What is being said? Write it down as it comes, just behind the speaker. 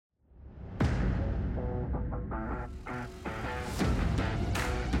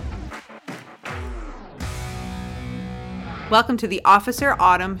Welcome to the Officer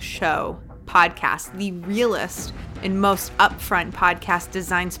Autumn Show podcast, the realest and most upfront podcast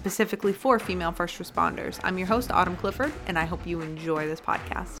designed specifically for female first responders. I'm your host, Autumn Clifford, and I hope you enjoy this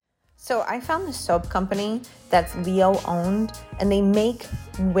podcast. So I found this soap company that's Leo owned, and they make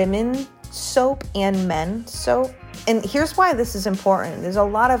women soap and men soap. And here's why this is important. There's a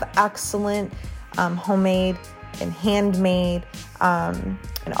lot of excellent homemade and handmade and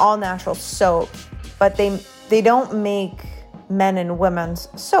all natural soap, but they don't make men and women's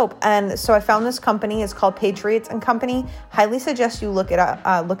soap. And so I found this company. It's called Patriots and Company. Highly suggest you look it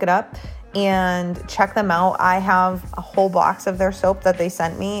up and check them out. I have a whole box of their soap that they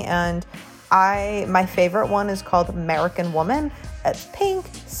sent me, and my favorite one is called American Woman. It's pink,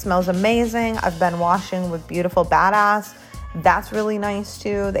 smells amazing. I've been washing with Beautiful Badass. That's really nice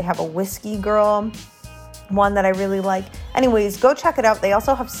too. They have a Whiskey Girl one that I really like. Anyways, go check it out. They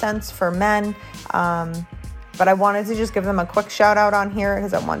also have scents for men. But I wanted to just give them a quick shout out on here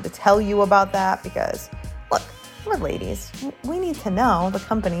because I wanted to tell you about that because, look, we're ladies. We need to know the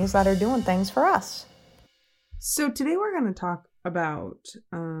companies that are doing things for us. So today we're going to talk about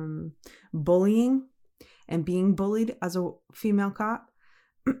bullying and being bullied as a female cop.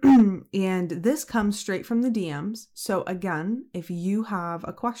 And this comes straight from the DMs. So again, if you have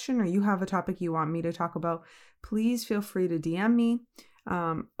a question or you have a topic you want me to talk about, please feel free to DM me.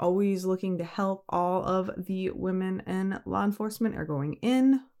 Always looking to help. All of the women in law enforcement are going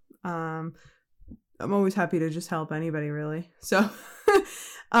in. I'm always happy to just help anybody, really. So,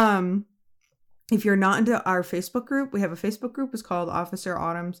 if you're not into our Facebook group, we have a Facebook group. It's called Officer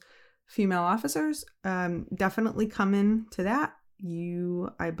Autumn's Female Officers. Definitely come in to that.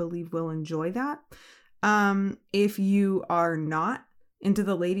 You, I believe, will enjoy that. If you are not into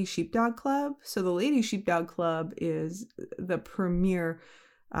the Lady Sheepdog Club. So the Lady Sheepdog Club is the premier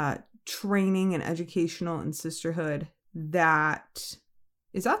training and educational and sisterhood that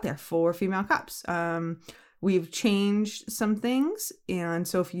is out there for female cops. We've changed some things. And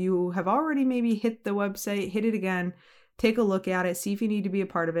so if you have already maybe hit the website, hit it again, take a look at it, see if you need to be a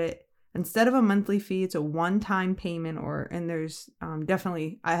part of it. Instead of a monthly fee, it's a one-time payment and there's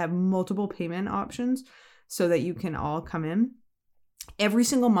definitely, I have multiple payment options so that you can all come in. Every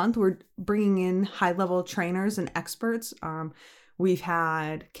single month, we're bringing in high-level trainers and experts. We've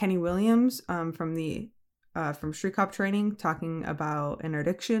had Kenny Williams from Street Cop Training talking about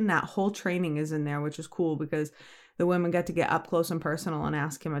interdiction. That whole training is in there, which is cool because the women get to get up close and personal and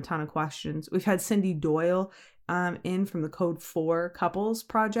ask him a ton of questions. We've had Cindy Doyle in from the Code 4 Couples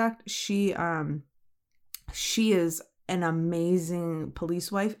Project. She is an amazing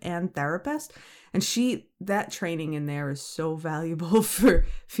police wife and therapist. And that training in there is so valuable for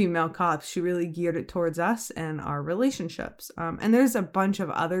female cops. She really geared it towards us and our relationships. And there's a bunch of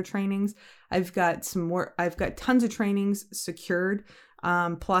other trainings. I've got tons of trainings secured.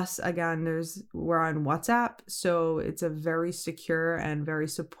 Plus, again, we're on WhatsApp. So it's a very secure and very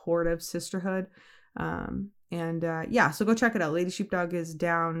supportive sisterhood. So go check it out. Lady Sheepdog is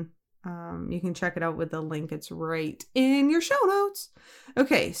down. You can check it out with the link. It's right in your show notes.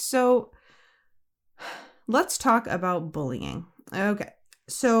 Okay, so let's talk about bullying. Okay,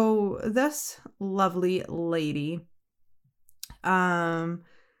 so this lovely lady,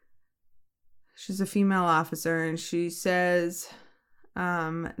 she's a female officer, and she says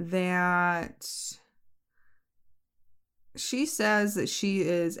that she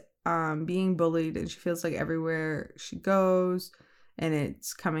is being bullied, and she feels like everywhere she goes, and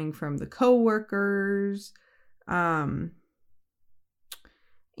it's coming from the coworkers,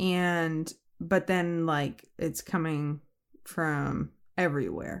 but then like it's coming from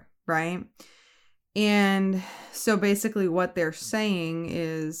everywhere, right? And so basically what they're saying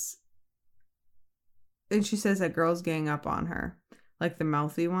is, and she says that girls gang up on her, like the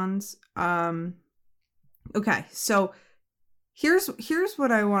mouthy ones. Okay, so here's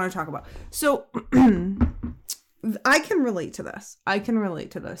what I want to talk about. So I can relate to this.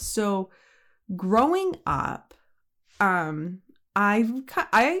 So growing up, I'm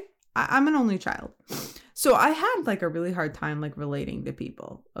an only child. So I had like a really hard time like relating to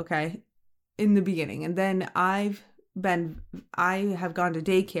people, okay, in the beginning. And then I have gone to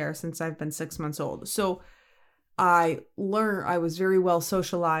daycare since I've been 6 months old. So I was very well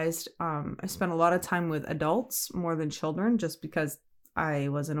socialized. I spent a lot of time with adults more than children just because I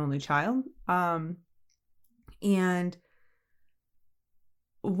was an only child. And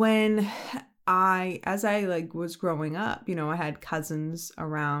when as I like was growing up, you know, I had cousins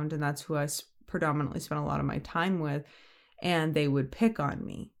around, and that's who I predominantly spent a lot of my time with, and they would pick on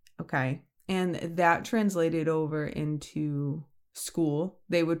me. Okay. And that translated over into school.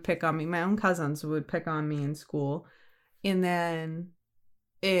 They would pick on me. My own cousins would pick on me in school. And then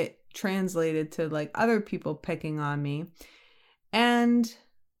it translated to like other people picking on me. And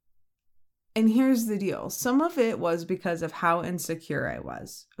here's the deal. Some of it was because of how insecure I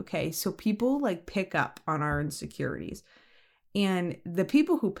was. Okay. So people like pick up on our insecurities. And the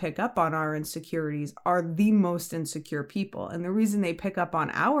people who pick up on our insecurities are the most insecure people. And the reason they pick up on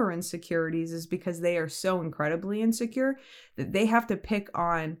our insecurities is because they are so incredibly insecure that they have to pick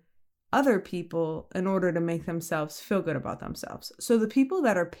on other people in order to make themselves feel good about themselves. So the people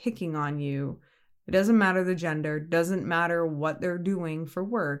that are picking on you, it doesn't matter the gender, doesn't matter what they're doing for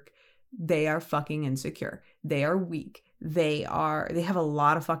work, they are fucking insecure. They are weak. They have a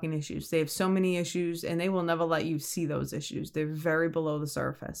lot of fucking issues. They have so many issues and they will never let you see those issues. They're very below the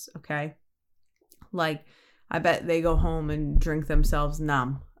surface. Okay. Like I bet they go home and drink themselves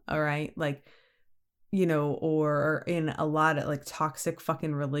numb. All right. Like, you know, or in a lot of like toxic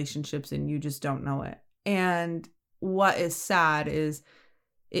fucking relationships and you just don't know it. And what is sad is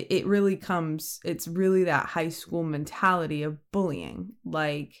it's really that high school mentality of bullying.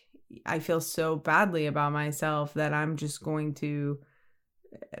 Like, I feel so badly about myself that I'm just going to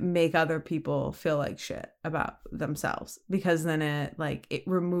make other people feel like shit about themselves because then it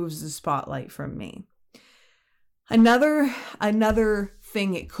removes the spotlight from me. Another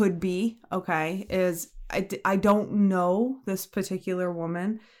thing it could be, okay, is I don't know this particular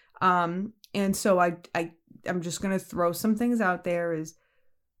woman. And so I'm just going to throw some things out there is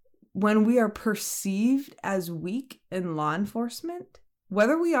when we are perceived as weak in law enforcement,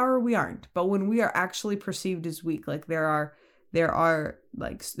 whether we are or we aren't, but when we are actually perceived as weak, like there are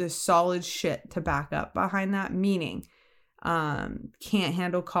like there's solid shit to back up behind that, meaning can't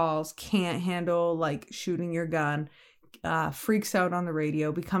handle calls, can't handle like shooting your gun, freaks out on the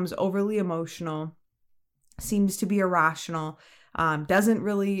radio, becomes overly emotional, seems to be irrational, doesn't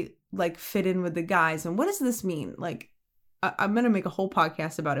really like fit in with the guys. And what does this mean? Like I'm going to make a whole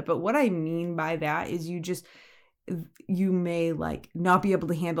podcast about it, but what I mean by that is you may like not be able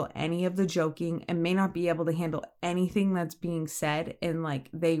to handle any of the joking and may not be able to handle anything that's being said. And like,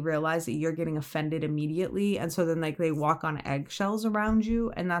 they realize that you're getting offended immediately. And so then like they walk on eggshells around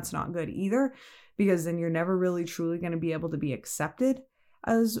you, and that's not good either, because then you're never really truly going to be able to be accepted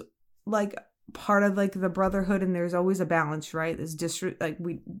as like part of like the brotherhood. And there's always a balance, right?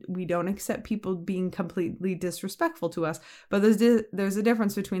 We don't accept people being completely disrespectful to us, but there's a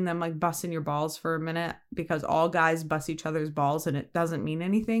difference between them like busting your balls for a minute, because all guys bust each other's balls and it doesn't mean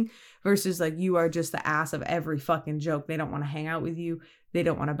anything, versus like you are just the ass of every fucking joke. They don't want to hang out with you. They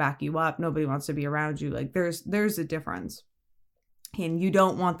don't want to back you up. Nobody wants to be around you. Like there's a difference, and you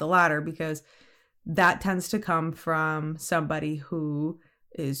don't want the latter, because that tends to come from somebody who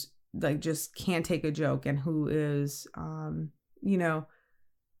is like just can't take a joke and who is you know,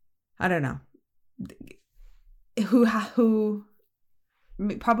 I don't know, who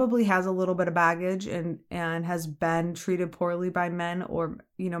probably has a little bit of baggage and has been treated poorly by men, or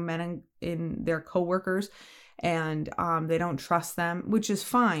you know, men in their coworkers, and they don't trust them, which is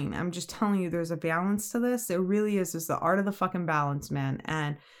fine. I'm just telling you, there's a balance to this. There really is. It's the art of the fucking balance, man.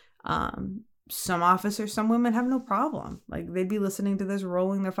 And some officers, some women have no problem. Like they'd be listening to this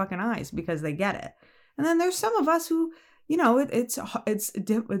rolling their fucking eyes because they get it. And then there's some of us who, you know,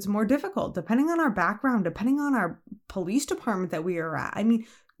 it's more difficult depending on our background, depending on our police department that we are at. I mean,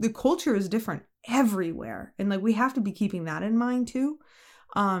 the culture is different everywhere. And like, we have to be keeping that in mind too.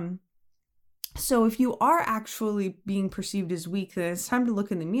 So if you are actually being perceived as weak, then it's time to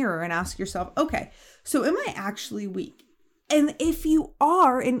look in the mirror and ask yourself, okay, so am I actually weak? And if you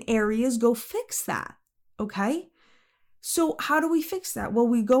are in areas, go fix that. Okay. So how do we fix that? Well,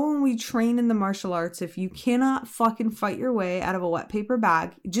 we go and we train in the martial arts. If you cannot fucking fight your way out of a wet paper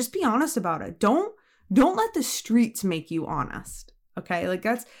bag, just be honest about it. Don't let the streets make you honest. Okay. Like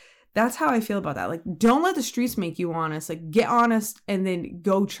that's how I feel about that. Like, don't let the streets make you honest. Like, get honest and then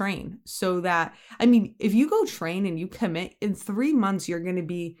go train. So that, I mean, if you go train and you commit, in 3 months, you're going to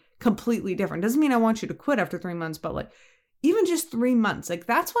be completely different. Doesn't mean I want you to quit after 3 months, but like, even just 3 months, like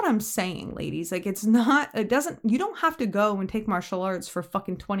that's what I'm saying, ladies. Like you don't have to go and take martial arts for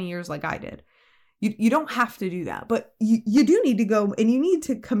fucking 20 years like I did. You don't have to do that, but you do need to go, and you need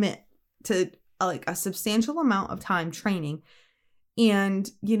to commit to like a substantial amount of time training. And,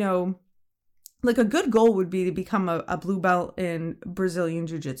 you know, like a good goal would be to become a blue belt in Brazilian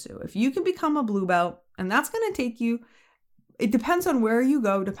Jiu-Jitsu. If you can become a blue belt, and that's going to take you, it depends on where you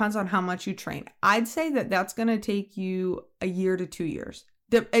go, depends on how much you train. I'd say that that's going to take you 1 year to 2 years.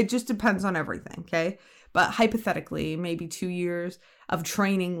 It just depends on everything, okay? But hypothetically, maybe 2 years of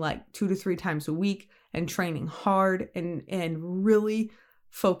training like 2 to 3 times a week and training hard and really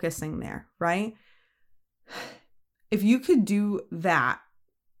focusing there, right? if you could do that,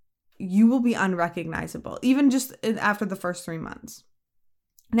 you will be unrecognizable, even just after the first 3 months.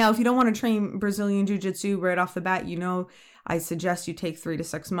 Now, if you don't want to train Brazilian Jiu-Jitsu right off the bat, I suggest you take 3 to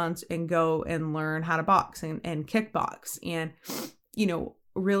 6 months and go and learn how to box and kickbox and,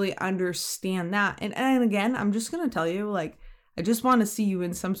 really understand that. And again, I'm just going to tell you, like, I just want to see you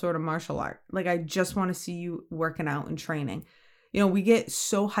in some sort of martial art. Like, I just want to see you working out and training. We get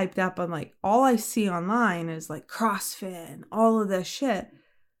so hyped up on, like, all I see online is like CrossFit and all of this shit.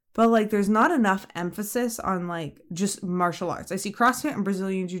 But, like, there's not enough emphasis on, like, just martial arts. I see CrossFit and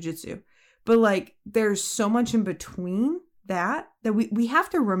Brazilian Jiu-Jitsu. But, like, there's so much in between that we have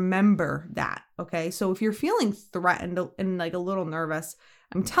to remember that, okay? So if you're feeling threatened and, like, a little nervous,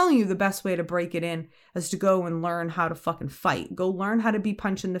 I'm telling you the best way to break it in is to go and learn how to fucking fight. Go learn how to be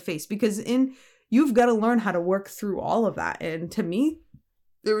punched in the face. Because you've got to learn how to work through all of that. And to me,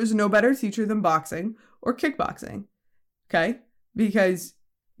 there is no better teacher than boxing or kickboxing, okay? Because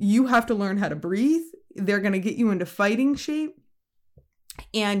you have to learn how to breathe. They're going to get you into fighting shape.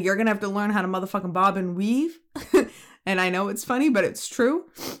 And you're going to have to learn how to motherfucking bob and weave. And I know it's funny, but it's true.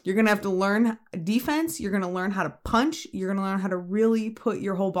 You're going to have to learn defense. You're going to learn how to punch. You're going to learn how to really put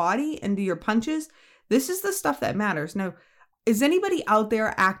your whole body into your punches. This is the stuff that matters. Now, is anybody out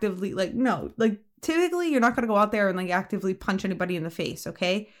there actively, like, no, like, typically you're not going to go out there and, like, actively punch anybody in the face,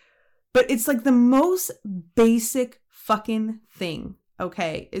 okay? But it's, like, the most basic fucking thing,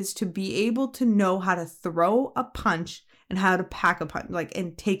 okay, is to be able to know how to throw a punch and how to pack a punch, like,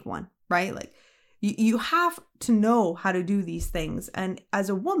 and take one, right? Like, you have to know how to do these things. And as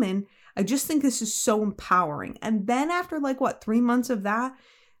a woman, I just think this is so empowering. And then after, like, 3 months of that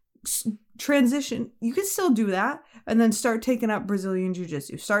transition, you can still do that and then start taking up Brazilian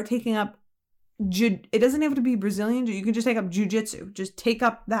Jiu-Jitsu. Start taking up, it doesn't have to be Brazilian. You can just take up Jiu-Jitsu. Just take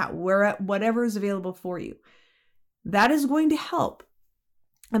up that, whatever is available for you. That is going to help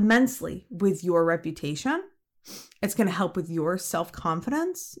immensely with your reputation. It's going to help with your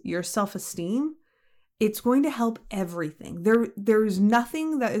self-confidence, your self-esteem. It's going to help everything. There's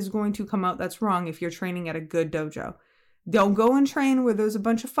nothing that is going to come out that's wrong if you're training at a good dojo. Don't go and train where there's a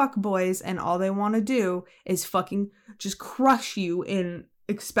bunch of fuck boys and all they want to do is fucking just crush you in,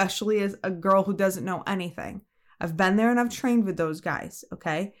 especially as a girl who doesn't know anything. I've been there and I've trained with those guys,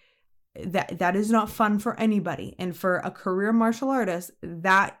 okay? That is not fun for anybody. And for a career martial artist,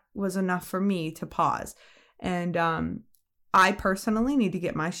 that was enough for me to pause. And I personally need to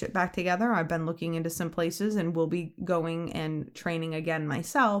get my shit back together. I've been looking into some places and will be going and training again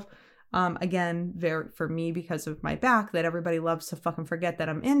myself. Again, for me, because of my back, that everybody loves to fucking forget that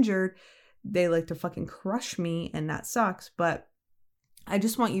I'm injured. They like to fucking crush me, and that sucks. But I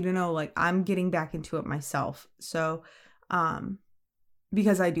just want you to know, like, I'm getting back into it myself. So,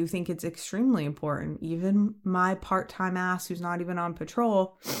 because I do think it's extremely important. Even my part-time ass who's not even on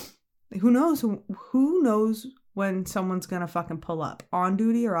patrol, who knows when someone's going to fucking pull up on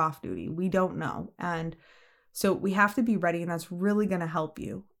duty or off duty. We don't know. And so we have to be ready, and that's really going to help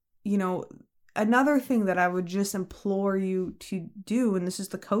you. Another thing that I would just implore you to do, and this is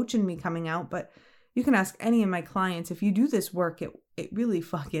the coach in me coming out, but you can ask any of my clients, if you do this work, it really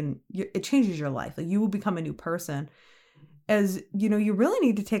it changes your life. Like, you will become a new person. As you really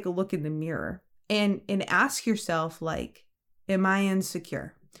need to take a look in the mirror and ask yourself, like, am I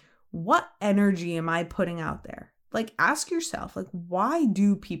insecure? What energy am I putting out there? Like, ask yourself, like, why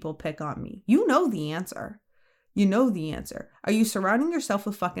do people pick on me? You know the answer. Are you surrounding yourself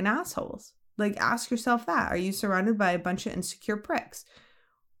with fucking assholes? Like, ask yourself that. Are you surrounded by a bunch of insecure pricks?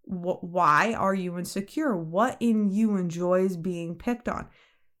 Why are you insecure? What in you enjoys being picked on?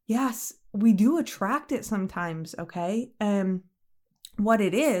 Yes, we do attract it sometimes, okay? What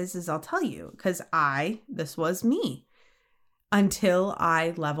it is I'll tell you, because this was me until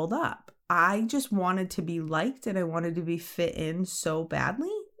I leveled up. I just wanted to be liked and I wanted to be fit in so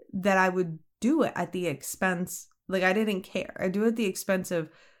badly that I would do it at the expense. Like, I didn't care. I do it at the expense of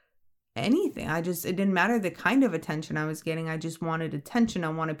anything. It didn't matter the kind of attention I was getting. I just wanted attention. I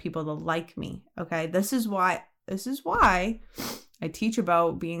wanted people to like me. Okay. This is why I teach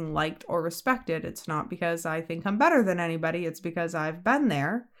about being liked or respected. It's not because I think I'm better than anybody. It's because I've been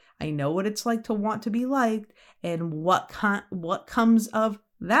there. I know what it's like to want to be liked and what comes of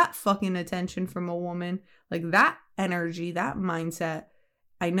that fucking attention from a woman, like that energy, that mindset.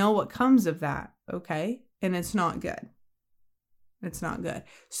 I know what comes of that. Okay. And it's not good. It's not good.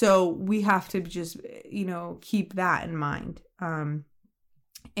 So we have to just, keep that in mind,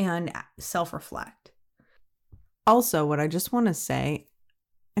 and self-reflect. Also, what I just want to say,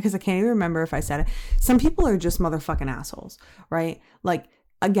 because I can't even remember if I said it, some people are just motherfucking assholes, right? Like,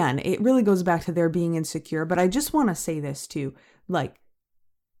 again, it really goes back to their being insecure. But I just want to say this too, like,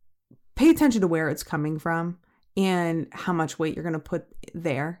 pay attention to where it's coming from and how much weight you're going to put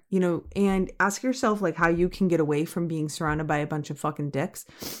there, and ask yourself like how you can get away from being surrounded by a bunch of fucking dicks.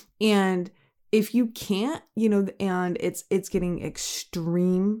 And if you can't, and it's getting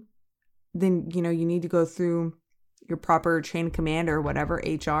extreme, then, you need to go through your proper chain of command or whatever,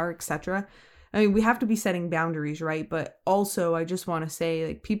 HR, etc. I mean, we have to be setting boundaries, right? But also, I just want to say,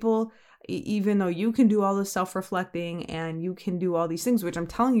 like, people, even though you can do all this self-reflecting and you can do all these things, which I'm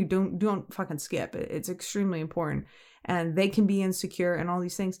telling you, don't fucking skip. It's extremely important. And they can be insecure and all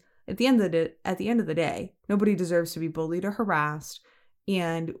these things. At the end of the day, nobody deserves to be bullied or harassed.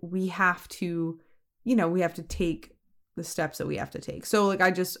 And we have to, we have to take the steps that we have to take. So like,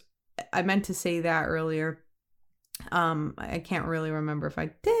 I meant to say that earlier. I can't really remember if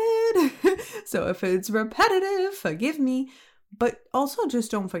I did. So if it's repetitive, forgive me. But also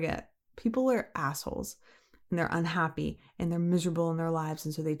just don't forget, people are assholes and they're unhappy and they're miserable in their lives.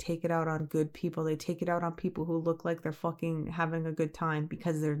 And so they take it out on good people. They take it out on people who look like they're fucking having a good time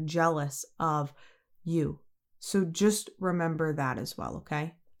because they're jealous of you. So just remember that as well,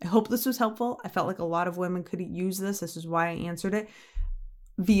 okay? I hope this was helpful. I felt like a lot of women could use this. This is why I answered it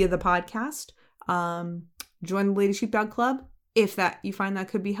via the podcast. Join the Lady Sheepdog Club if you find that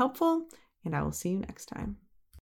could be helpful, and I will see you next time.